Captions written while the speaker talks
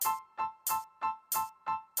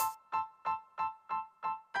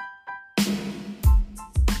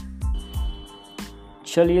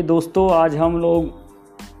चलिए दोस्तों, आज हम लोग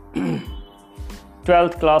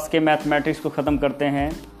 12th क्लास के मैथमेटिक्स को ख़त्म करते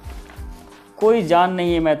हैं। कोई जान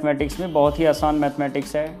नहीं है मैथमेटिक्स में, बहुत ही आसान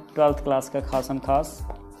मैथमेटिक्स है 12th क्लास का खासम खास।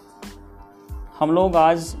 हम लोग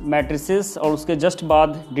आज मैट्रिसेस और उसके जस्ट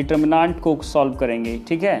बाद डिटर्मिनेंट को सॉल्व करेंगे,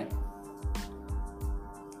 ठीक है।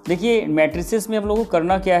 देखिए मैट्रिसेस में हम लोगों को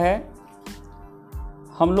करना क्या है,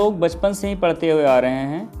 हम लोग बचपन से ही पढ़ते हुए आ रहे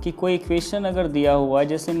हैं कि कोई इक्वेशन अगर दिया हुआ है,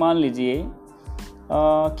 जैसे मान लीजिए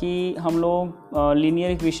कि हम लोग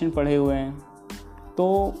लीनियर इक्वेशन पढ़े हुए हैं, तो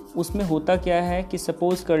उसमें होता क्या है कि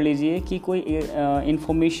सपोज़ कर लीजिए कि कोई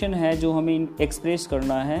इन्फॉर्मेशन है जो हमें एक्सप्रेस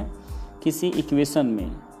करना है किसी इक्वेशन में,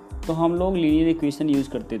 तो हम लोग लीनियर इक्वेशन यूज़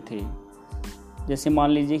करते थे। जैसे मान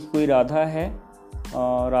लीजिए कि कोई राधा है,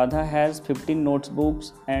 Radha has 15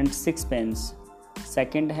 notebooks and 6 pens.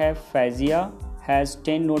 Second है Faizia has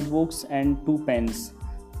 10 notebooks and 2 pens.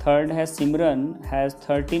 Third है सिमरन हैज़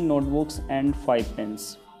 13 नोटबुक्स एंड 5 पेन्स।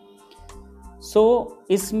 सो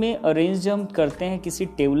इसमें अरेंज हम करते हैं किसी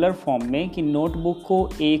टेबुलर फॉर्म में कि नोटबुक को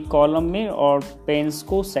एक कॉलम में और पेन्स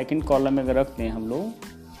को सेकंड कॉलम में अगर रखते हैं हम लोग,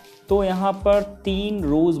 तो यहाँ पर 3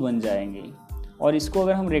 रोज़ बन जाएंगे। और इसको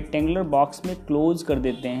अगर हम रेक्टेंगुलर बॉक्स में क्लोज कर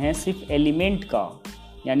देते हैं सिर्फ एलिमेंट का,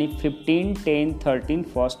 यानी 15, 10, 13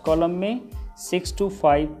 फर्स्ट कॉलम में, 6 to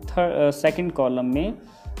 5 सेकंड कॉलम में,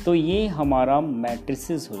 तो ये हमारा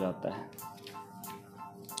मैट्रिसेस हो जाता है।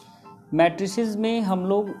 मैट्रिसेस में हम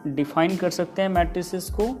लोग डिफाइन कर सकते हैं मैट्रिसेस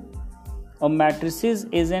को, और matrices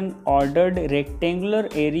is an ordered rectangular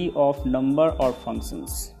array of number और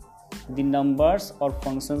फंक्शंस। द नंबर्स और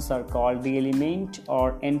functions are called the element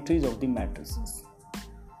और एंट्रीज ऑफ द मैट्रिसेस,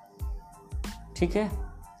 ठीक है।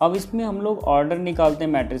 अब इसमें हम लोग ऑर्डर निकालते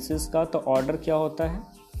हैं मैट्रिसेस का, तो ऑर्डर क्या होता है,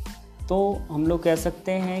 तो हम लोग कह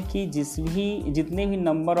सकते हैं कि जितने भी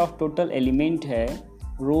नंबर ऑफ टोटल एलिमेंट है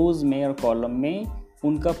रोज़ में और कॉलम में,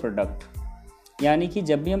 उनका प्रोडक्ट। यानी कि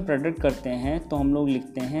जब भी हम प्रोडक्ट करते हैं तो हम लोग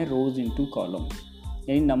लिखते हैं रोज़ इनटू कॉलम,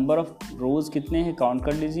 यानी नंबर ऑफ रोज़ कितने हैं काउंट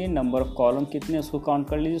कर लीजिए, नंबर ऑफ कॉलम कितने उसको काउंट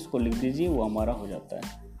कर लीजिए, उसको लिख दीजिए, वो हमारा हो जाता है।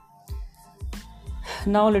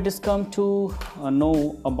 Now let us come to know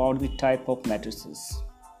about the type of matrices.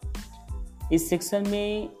 इस सेक्शन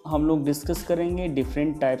में हम लोग डिस्कस करेंगे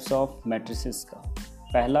डिफरेंट टाइप्स ऑफ मैट्रिसेस का।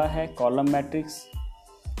 पहला है कॉलम मैट्रिक्स।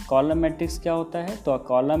 कॉलम मैट्रिक्स क्या होता है, तो a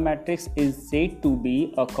column matrix is said to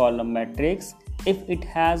be a column matrix if it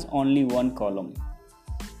has only one column,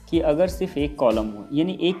 कि अगर सिर्फ एक कॉलम हो,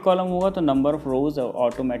 यानी एक कॉलम होगा तो नंबर ऑफ रोज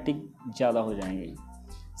ऑटोमेटिक ज़्यादा हो जाएंगे।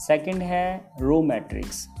 सेकंड है रो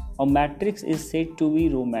मैट्रिक्स। और matrix is said to B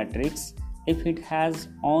row matrix if it has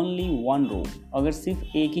only one row. अगर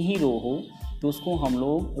सिर्फ एक ही रो हो तो उसको हम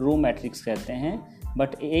लोग रो मैट्रिक्स कहते हैं,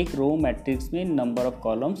 बट एक रो मैट्रिक्स में नंबर ऑफ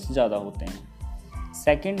कॉलम्स ज़्यादा होते हैं।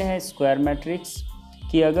 सेकंड है स्क्वायर मैट्रिक्स,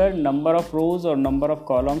 कि अगर नंबर ऑफ रोज और नंबर ऑफ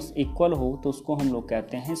कॉलम्स इक्वल हो तो उसको हम लोग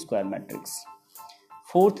कहते हैं स्क्वायर मैट्रिक्स।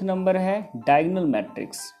 फोर्थ नंबर है डायगोनल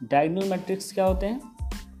मैट्रिक्स। डायगोनल मैट्रिक्स क्या होते हैं,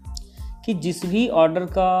 कि जिस भी ऑर्डर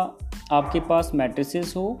का आपके पास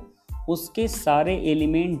मैट्रिसेस हो उसके सारे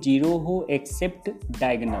एलिमेंट जीरो हो एक्सेप्ट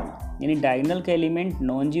डायगोनल, यानी डायगोनल का एलिमेंट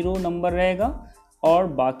नॉन जीरो नंबर रहेगा और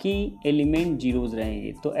बाकी एलिमेंट जीरोज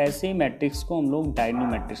रहेंगे, तो ऐसे मैट्रिक्स को हम लोग डायगोनल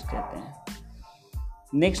मैट्रिक्स कहते हैं।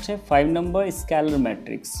 नेक्स्ट है 5 नंबर स्केलर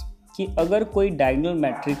मैट्रिक्स, कि अगर कोई डायगोनल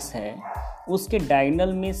मैट्रिक्स है उसके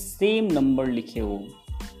डायगोनल में सेम नंबर लिखे हो,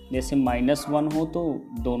 जैसे -1 हो तो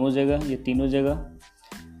दोनों जगह, ये तीनों जगह,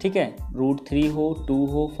 ठीक है, √3 हो, 2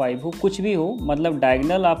 हो, 5 हो, कुछ भी हो, मतलब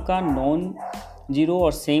डायगोनल आपका नॉन जीरो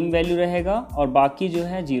और सेम वैल्यू रहेगा और बाकी जो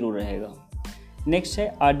है जीरो रहेगा। नेक्स्ट है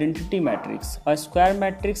identity matrix. A square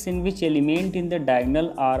matrix in which element in the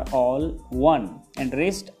diagonal are all 1 and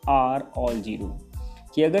rest are all 0,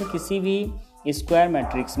 कि अगर किसी भी स्क्वायर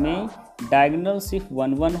मैट्रिक्स में डायगोनल सिर्फ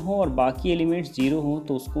 1 1 हो और बाकी एलिमेंट्स 0 हो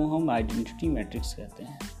तो उसको हम आइडेंटिटी मैट्रिक्स कहते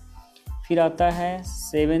हैं। फिर आता है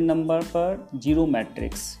 7 नंबर पर जीरो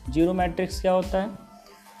मैट्रिक्स। जीरो मैट्रिक्स क्या होता है,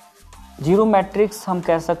 जीरो मैट्रिक्स हम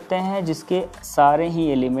कह सकते हैं जिसके सारे ही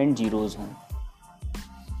एलिमेंट जीरोज हों।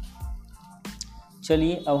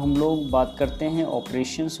 चलिए अब हम लोग बात करते हैं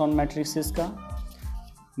ऑपरेशंस ऑन मैट्रिसेस का।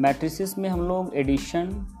 मैट्रिसेस में हम लोग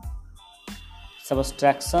एडिशन,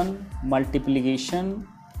 सब्सट्रैक्शन, मल्टीप्लिकेशन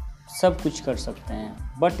सब कुछ कर सकते हैं,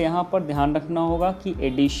 बट यहाँ पर ध्यान रखना होगा कि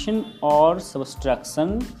एडिशन और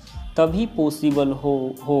सब्सट्रैक्शन तभी पॉसिबल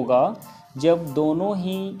होगा जब दोनों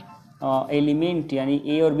ही एलिमेंट, यानी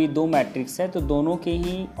ए और बी दो मैट्रिक्स है तो दोनों के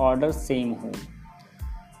ही ऑर्डर सेम हो।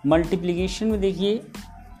 मल्टीप्लिकेशन में देखिए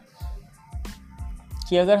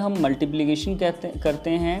कि अगर हम मल्टीप्लिकेशन करते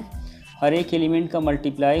हैं, हर एक एलिमेंट का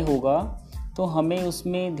मल्टीप्लाई होगा, तो हमें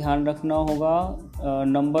उसमें ध्यान रखना होगा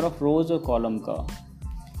नंबर ऑफ रोज और कॉलम का।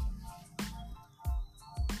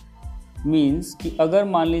 मीन्स कि अगर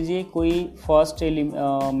मान लीजिए कोई फर्स्ट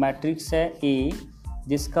मैट्रिक्स है ए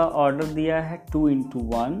जिसका ऑर्डर दिया है 2 ×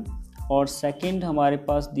 1 और सेकंड हमारे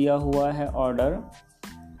पास दिया हुआ है ऑर्डर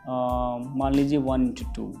मान लीजिए 1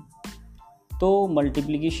 × 2, तो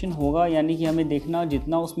मल्टीप्लिकेशन होगा, यानी कि हमें देखना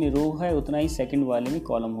जितना उसमें रो है उतना ही सेकंड वाले में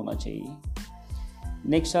कॉलम होना चाहिए।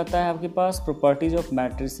 नेक्स्ट आता है आपके पास प्रॉपर्टीज ऑफ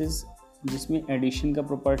मैट्रिसेस, जिसमें एडिशन का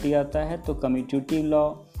प्रॉपर्टी आता है। तो commutative law,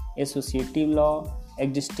 associative law,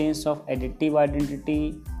 existence of additive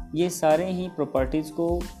identity, ये सारे ही प्रॉपर्टीज़ को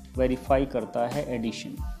वेरीफाई करता है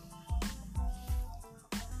एडिशन।